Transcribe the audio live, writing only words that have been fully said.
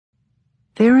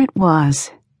There it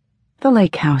was, the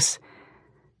lake house.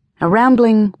 A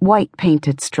rambling,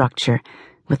 white-painted structure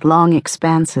with long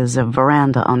expanses of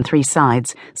veranda on three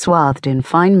sides swathed in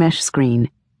fine mesh screen.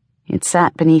 It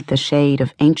sat beneath the shade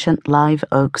of ancient live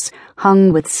oaks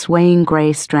hung with swaying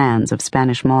gray strands of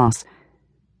Spanish moss.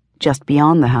 Just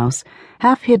beyond the house,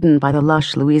 half hidden by the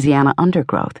lush Louisiana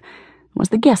undergrowth, was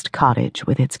the guest cottage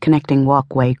with its connecting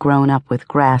walkway grown up with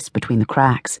grass between the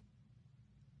cracks.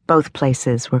 Both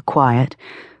places were quiet,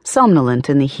 somnolent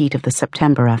in the heat of the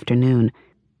September afternoon.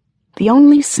 The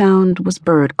only sound was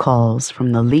bird calls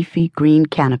from the leafy green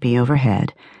canopy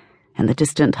overhead and the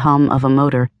distant hum of a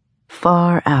motor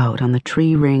far out on the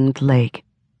tree-ringed lake.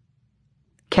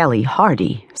 Kelly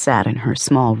Hardy sat in her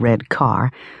small red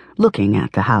car, looking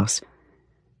at the house.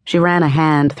 She ran a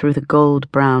hand through the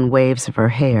gold-brown waves of her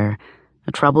hair,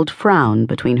 a troubled frown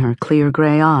between her clear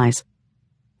gray eyes.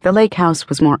 The lake house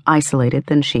was more isolated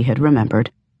than she had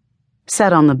remembered.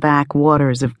 Set on the back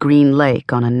waters of Green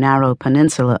Lake on a narrow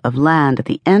peninsula of land at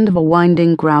the end of a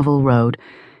winding gravel road,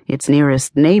 its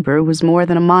nearest neighbor was more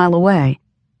than a mile away.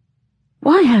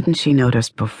 Why hadn't she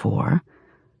noticed before?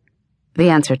 The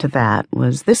answer to that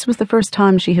was this was the first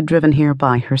time she had driven here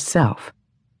by herself.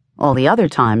 All the other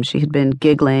times she had been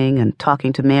giggling and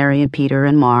talking to Mary and Peter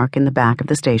and Mark in the back of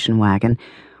the station wagon,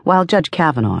 while Judge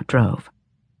Kavanaugh drove.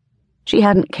 She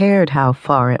hadn't cared how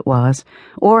far it was,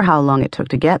 or how long it took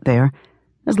to get there,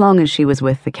 as long as she was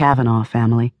with the Kavanaugh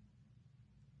family.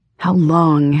 How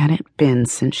long had it been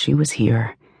since she was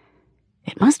here?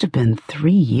 It must have been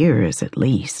 3 years at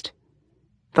least.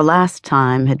 The last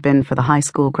time had been for the high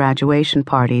school graduation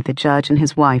party the judge and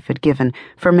his wife had given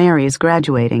for Mary's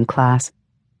graduating class.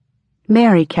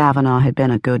 Mary Kavanaugh had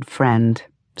been a good friend,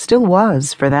 still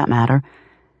was, for that matter.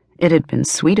 It had been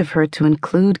sweet of her to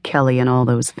include Kelly in all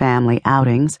those family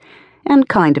outings, and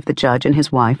kind of the judge and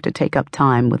his wife to take up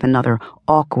time with another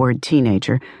awkward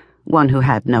teenager, one who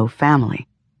had no family.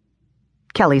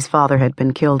 Kelly's father had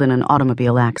been killed in an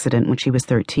automobile accident when she was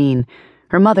 13.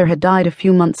 Her mother had died a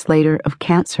few months later of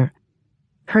cancer.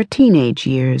 Her teenage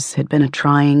years had been a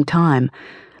trying time,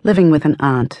 living with an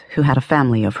aunt who had a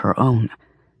family of her own.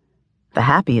 The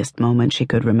happiest moment she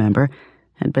could remember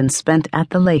had been spent at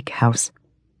the lake house.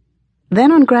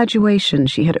 Then on graduation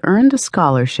she had earned a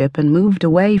scholarship and moved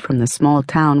away from the small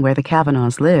town where the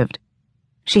Kavanaughs lived.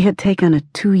 She had taken a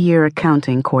 2-year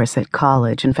accounting course at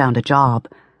college and found a job.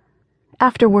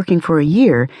 After working for a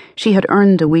year, she had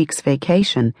earned a week's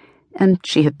vacation, and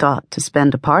she had thought to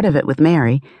spend a part of it with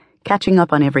Mary, catching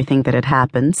up on everything that had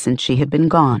happened since she had been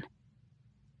gone.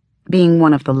 Being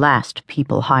one of the last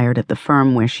people hired at the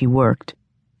firm where she worked,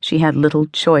 she had little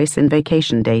choice in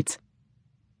vacation dates.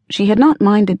 She had not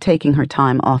minded taking her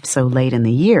time off so late in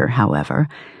the year, however,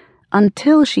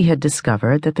 until she had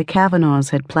discovered that the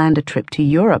Kavanaughs had planned a trip to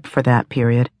Europe for that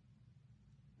period.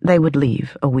 They would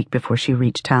leave a week before she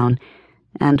reached town,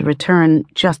 and return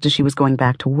just as she was going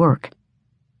back to work.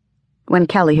 When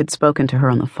Kelly had spoken to her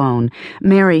on the phone,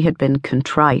 Mary had been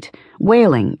contrite,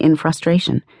 wailing in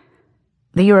frustration.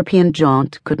 The European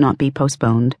jaunt could not be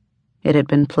postponed. It had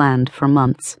been planned for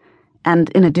months, and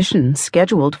in addition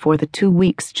scheduled for the 2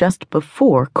 weeks just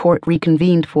before court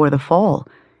reconvened for the fall.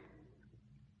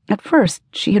 At first,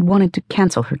 she had wanted to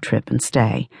cancel her trip and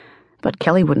stay, but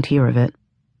Kelly wouldn't hear of it.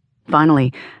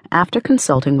 Finally, after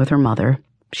consulting with her mother,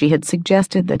 she had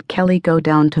suggested that Kelly go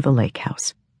down to the lake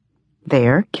house.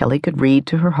 There, Kelly could read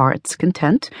to her heart's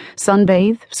content,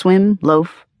 sunbathe, swim,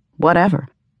 loaf, whatever.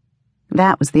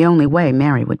 That was the only way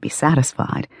Mary would be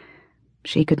satisfied.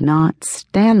 She could not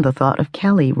stand the thought of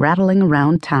Kelly rattling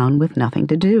around town with nothing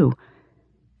to do.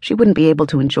 She wouldn't be able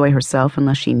to enjoy herself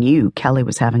unless she knew Kelly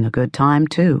was having a good time,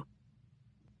 too.